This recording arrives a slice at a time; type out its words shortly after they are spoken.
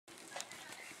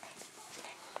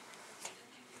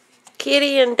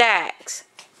Kitty and Dax.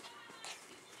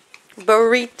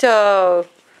 Burrito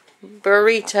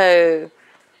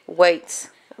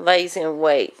lays in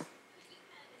wait.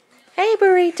 Hey,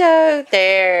 Burrito.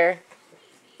 There.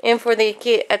 In for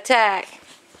the attack.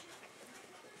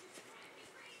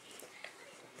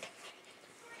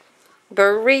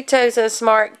 Burrito's a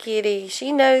smart kitty.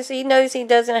 He knows he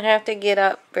doesn't have to get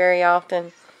up very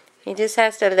often. He just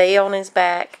has to lay on his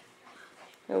back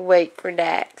and wait for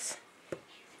Dax.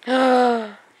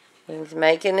 He's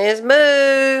making his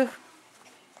move.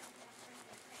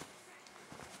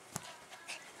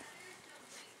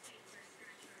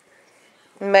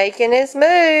 Making his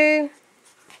move.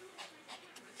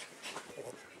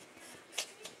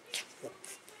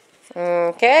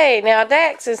 Okay, now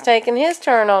Dax is taking his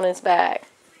turn on his back.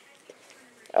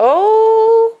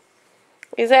 Oh,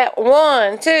 is that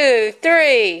 1, 2,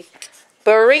 3?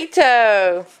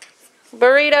 Burrito.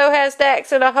 Burrito has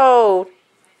Dax in a hold.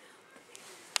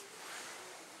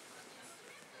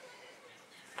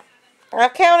 I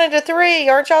counted to 3.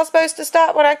 Aren't y'all supposed to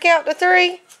stop when I count to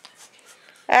 3?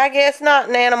 I guess not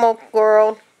in animal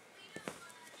world.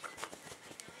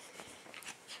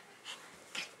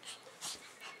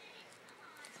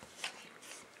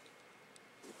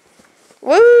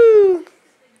 Woo!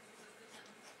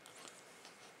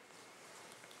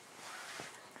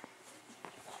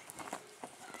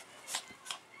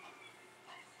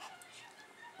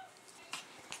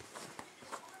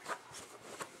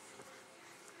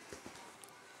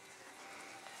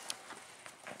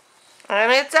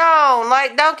 And it's on,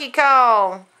 like Donkey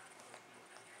Kong.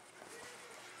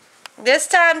 This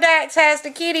time Dax has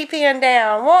the kitty pinned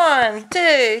down. 1,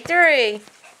 2, 3.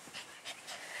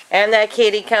 And that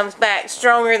kitty comes back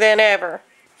stronger than ever.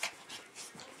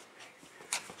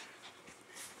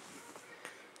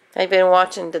 They've been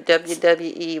watching the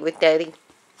WWE with Daddy.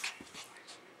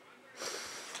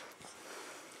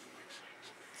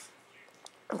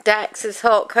 Dax is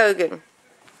Hulk Hogan.